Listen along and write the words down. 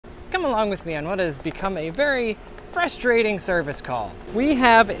come along with me on what has become a very frustrating service call. We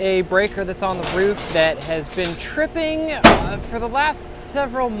have a breaker that's on the roof that has been tripping for the last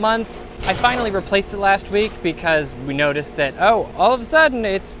several months. I finally replaced it last week because we noticed that, oh, all of a sudden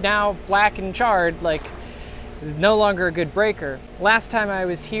it's now black and charred, like no longer a good breaker. Last time I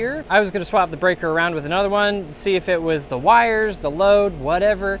was here, I was gonna swap the breaker around with another one, see if it was the wires, the load,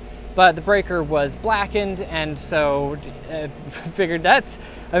 whatever, but the breaker was blackened, and so figured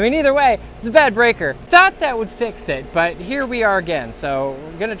either way, it's a bad breaker. Thought that would fix it, but here we are again, so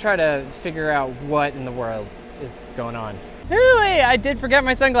we're gonna try to figure out what in the world is going on. Wait, I did forget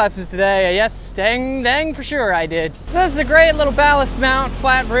my sunglasses today. Yes, dang for sure I did. So this is a great little ballast mount,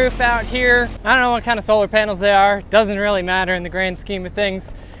 flat roof out here. I don't know what kind of solar panels they are. Doesn't really matter in the grand scheme of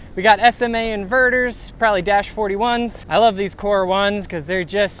things. We got SMA inverters, probably Dash 41s. I love these Core ones because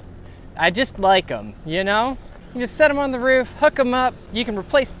I just like them, you know? You just set them on the roof, hook them up, you can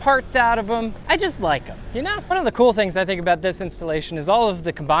replace parts out of them. I just like them, you know? One of the cool things I think about this installation is all of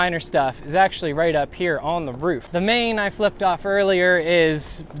the combiner stuff is actually right up here on the roof. The main I flipped off earlier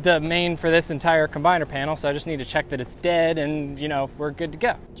is the main for this entire combiner panel, so I just need to check that it's dead and, you know, we're good to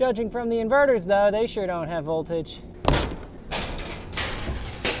go. Judging from the inverters though, they sure don't have voltage.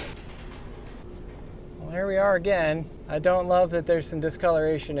 Well, here we are again. I don't love that there's some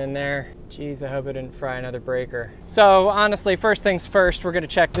discoloration in there. Geez, I hope I didn't fry another breaker. So honestly, first things first, we're gonna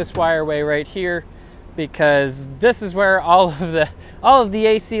check this wireway right here because this is where all of the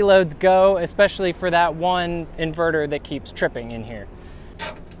AC loads go, especially for that one inverter that keeps tripping in here.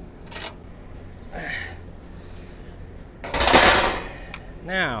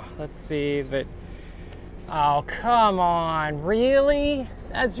 Now, let's see if it, oh, come on, really?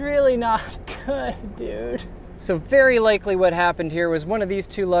 That's really not good, dude. So very likely what happened here was one of these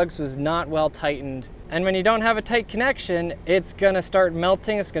two lugs was not well tightened. And when you don't have a tight connection, it's gonna start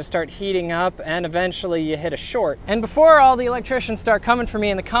melting, it's gonna start heating up, and eventually you hit a short. And before all the electricians start coming for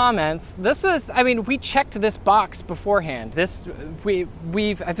me in the comments, this was, I mean, we checked this box beforehand.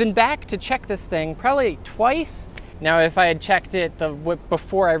 I've been back to check this thing probably twice. Now, if I had checked it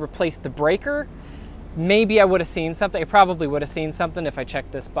before I replaced the breaker, maybe I would have seen something. I probably would have seen something if I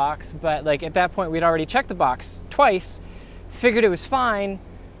checked this box, but like at that point we'd already checked the box twice, figured it was fine,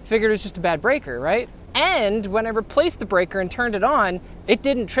 figured it was just a bad breaker, right? And when I replaced the breaker and turned it on, it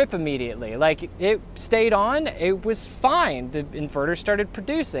didn't trip immediately. Like it stayed on, it was fine. The inverter started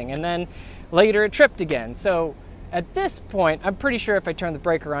producing and then later it tripped again. So at this point, I'm pretty sure if I turned the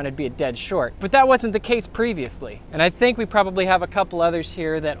breaker on, it'd be a dead short. But that wasn't the case previously. And I think we probably have a couple others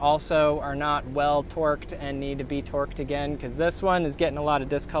here that also are not well torqued and need to be torqued again, because this one is getting a lot of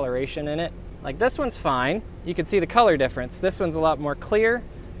discoloration in it. Like this one's fine. You can see the color difference. This one's a lot more clear.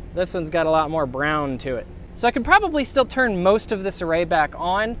 This one's got a lot more brown to it. So I could probably still turn most of this array back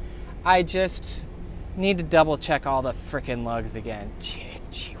on. I just need to double check all the frickin' lugs again. Gee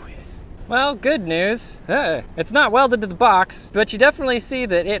whiz. Well, good news. It's not welded to the box, but you definitely see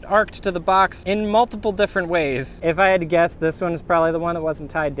that it arced to the box in multiple different ways. If I had to guess, this one's probably the one that wasn't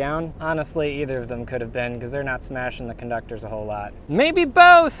tied down. Honestly, either of them could have been, because they're not smashing the conductors a whole lot. Maybe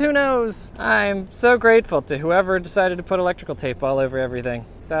both, who knows? I'm so grateful to whoever decided to put electrical tape all over everything.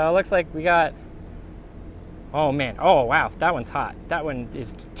 So it looks like we got, oh man, oh wow, that one's hot. That one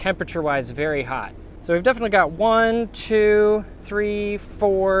is temperature-wise very hot. So we've definitely got 1, 2, 3,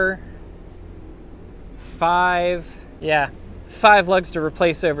 4, 5, yeah, 5 lugs to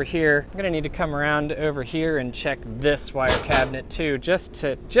replace over here. I'm gonna need to come around over here and check this wire cabinet too, just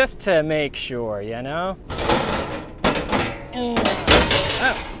to make sure, you know?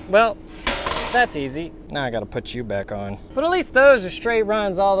 Oh, well, that's easy. Now I gotta put you back on. But at least those are straight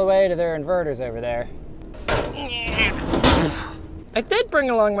runs all the way to their inverters over there. I did bring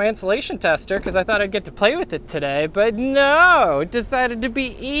along my insulation tester because I thought I'd get to play with it today, but no, it decided to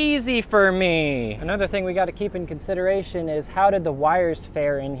be easy for me. Another thing we got to keep in consideration is how did the wires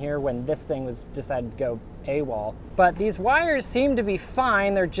fare in here when this thing was decided to go AWOL. But these wires seem to be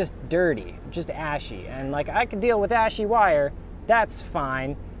fine, they're just dirty, just ashy. And like I could deal with ashy wire, that's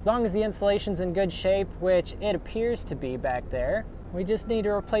fine. As long as the insulation's in good shape, which it appears to be back there. We just need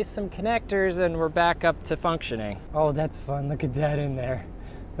to replace some connectors and we're back up to functioning. Oh, that's fun, look at that in there.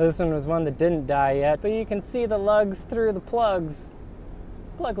 This one was one that didn't die yet, but you can see the lugs through the plugs.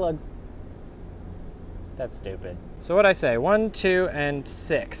 Plug lugs. That's stupid. So what'd I say, 1, 2, and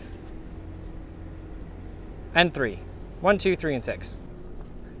 6. And 3. 1, 2, 3, and 6.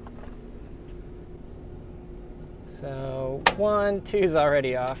 So 1, 2's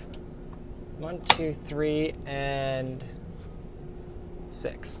already off. 1, 2, 3, and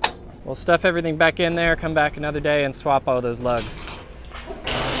 6. We'll stuff everything back in there, come back another day and swap all those lugs.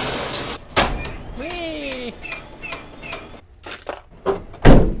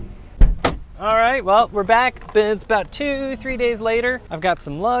 right, well, we're back. It's about 2-3 days later. I've got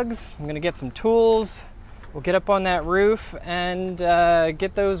some lugs. I'm gonna get some tools. We'll get up on that roof and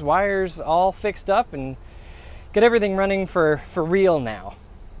get those wires all fixed up and get everything running for real now.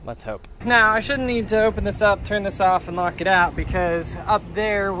 Let's hope. Now, I shouldn't need to open this up, turn this off, and lock it out, because up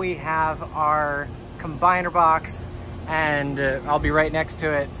there we have our combiner box, and I'll be right next to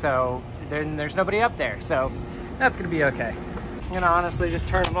it, so there's nobody up there, so that's gonna be okay. I'm gonna honestly just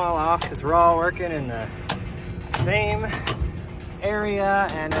turn them all off because we're all working in the same area,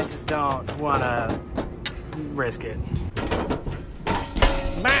 and I just don't wanna risk it.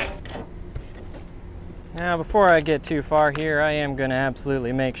 Back. Now, before I get too far here, I am going to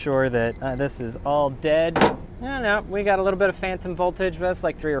absolutely make sure that this is all dead. No, we got a little bit of phantom voltage, but that's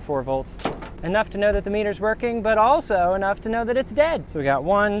like 3 or 4 volts. Enough to know that the meter's working, but also enough to know that it's dead. So we got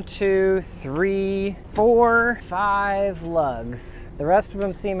 1, 2, 3, 4, 5 lugs. The rest of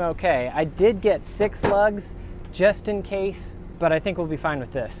them seem okay. I did get 6 lugs just in case, but I think we'll be fine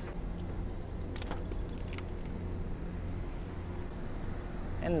with this.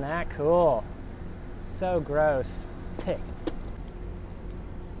 Isn't that cool? So gross. Pick.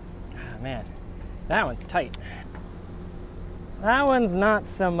 Oh, man, that one's tight. That one's not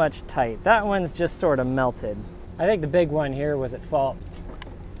so much tight. That one's just sort of melted. I think the big one here was at fault.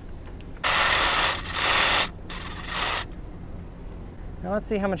 Now let's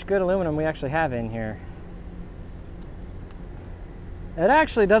see how much good aluminum we actually have in here. It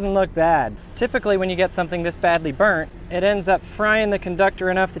actually doesn't look bad. Typically when you get something this badly burnt, it ends up frying the conductor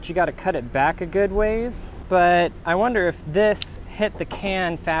enough that you gotta cut it back a good ways. But I wonder if this hit the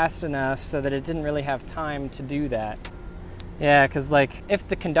can fast enough so that it didn't really have time to do that. Yeah, because like if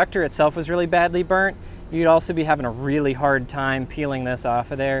the conductor itself was really badly burnt, you'd also be having a really hard time peeling this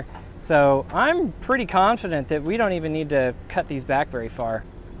off of there. So I'm pretty confident that we don't even need to cut these back very far.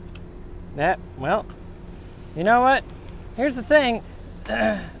 Well, you know what? Here's the thing.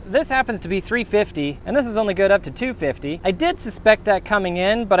 This happens to be 350, and this is only good up to 250. I did suspect that coming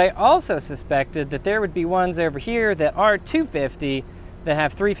in, but I also suspected that there would be ones over here that are 250 that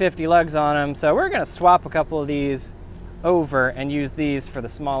have 350 lugs on them. So we're gonna swap a couple of these over and use these for the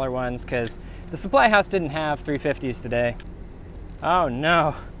smaller ones, because the supply house didn't have 350s today. Oh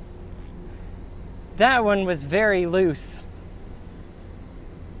no. That one was very loose.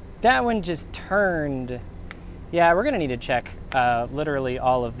 That one just turned. Yeah, we're gonna need to check literally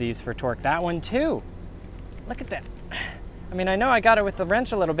all of these for torque. That one too. Look at that. I mean, I know I got it with the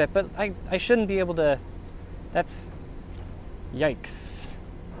wrench a little bit, but I shouldn't be able to. That's, yikes.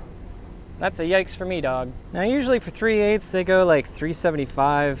 That's a yikes for me, dog. Now, usually for 3/8, they go like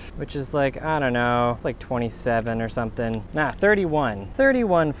 375, which is like, I don't know, it's like 27 or something. Nah,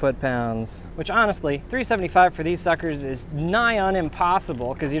 31 foot-pounds, which honestly, 375 for these suckers is nigh on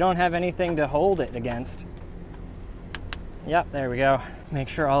impossible because you don't have anything to hold it against. Yep, there we go. Make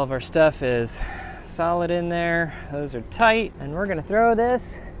sure all of our stuff is solid in there. Those are tight, and we're gonna throw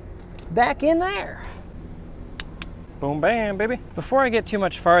this back in there. Boom, bam, baby. Before I get too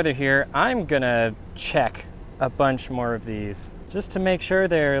much farther here, I'm gonna check a bunch more of these just to make sure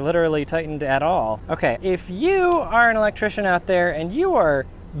they're literally tightened at all. Okay, if you are an electrician out there and you are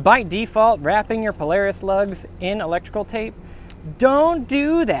by default wrapping your Polaris lugs in electrical tape, don't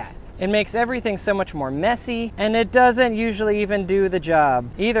do that. It makes everything so much more messy, and it doesn't usually even do the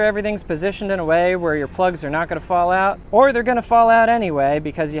job. Either everything's positioned in a way where your plugs are not gonna fall out, or they're gonna fall out anyway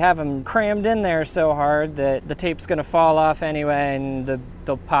because you have them crammed in there so hard that the tape's gonna fall off anyway and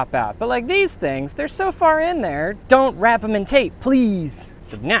they'll pop out. But like these things, they're so far in there, don't wrap them in tape, please.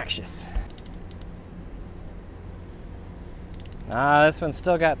 It's obnoxious. Ah, this one's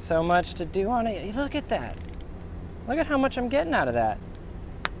still got so much to do on it. Look at that. Look at how much I'm getting out of that.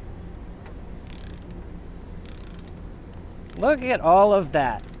 Look at all of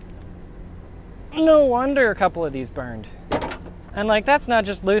that. No wonder a couple of these burned. And like, that's not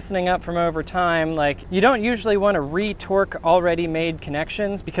just loosening up from over time. Like, you don't usually want to re-torque already made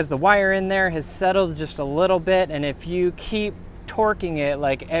connections because the wire in there has settled just a little bit, and if you keep torquing it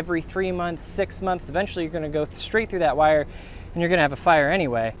like every 3 months, 6 months, eventually you're going to go straight through that wire and you're gonna have a fire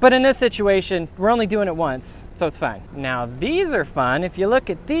anyway. But in this situation, we're only doing it once, so it's fine. Now these are fun. If you look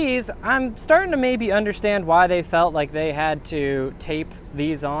at these, I'm starting to maybe understand why they felt like they had to tape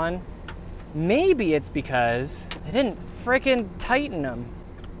these on. Maybe it's because they didn't frickin' tighten them.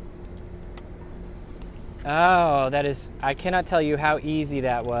 Oh, that is, I cannot tell you how easy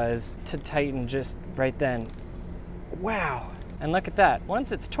that was to tighten just right then. Wow. And look at that,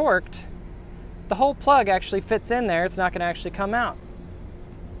 once it's torqued, the whole plug actually fits in there. It's not gonna actually come out.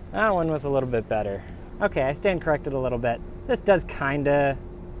 That one was a little bit better. Okay, I stand corrected a little bit. This does kinda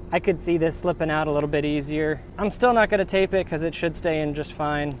I could see this slipping out a little bit easier. I'm still not gonna tape it because it should stay in just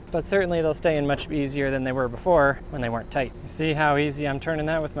fine, but certainly they'll stay in much easier than they were before when they weren't tight. You see how easy I'm turning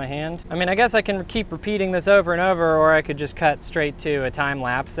that with my hand? I mean, I guess I can keep repeating this over and over, or I could just cut straight to a time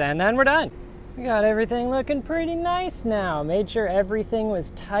lapse and then we're done. We got everything looking pretty nice now. Made sure everything was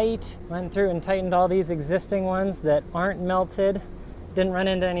tight. Went through and tightened all these existing ones that aren't melted. Didn't run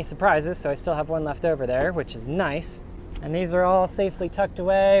into any surprises, so I still have one left over there, which is nice. And these are all safely tucked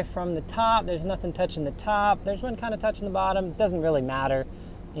away from the top. There's nothing touching the top. There's one kind of touching the bottom. It doesn't really matter.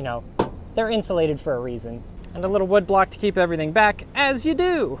 You know, they're insulated for a reason. And a little wood block to keep everything back, as you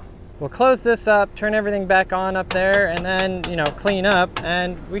do. We'll close this up, turn everything back on up there, and then, you know, clean up,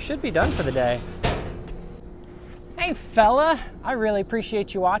 and we should be done for the day. Hey fella, I really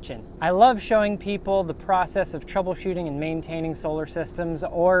appreciate you watching. I love showing people the process of troubleshooting and maintaining solar systems,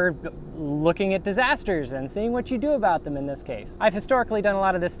 or looking at disasters and seeing what you do about them in this case. I've historically done a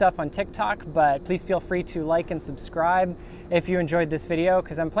lot of this stuff on TikTok, but please feel free to like and subscribe if you enjoyed this video,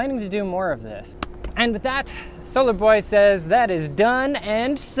 because I'm planning to do more of this. And with that, Solar Boy says that is done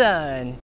and son.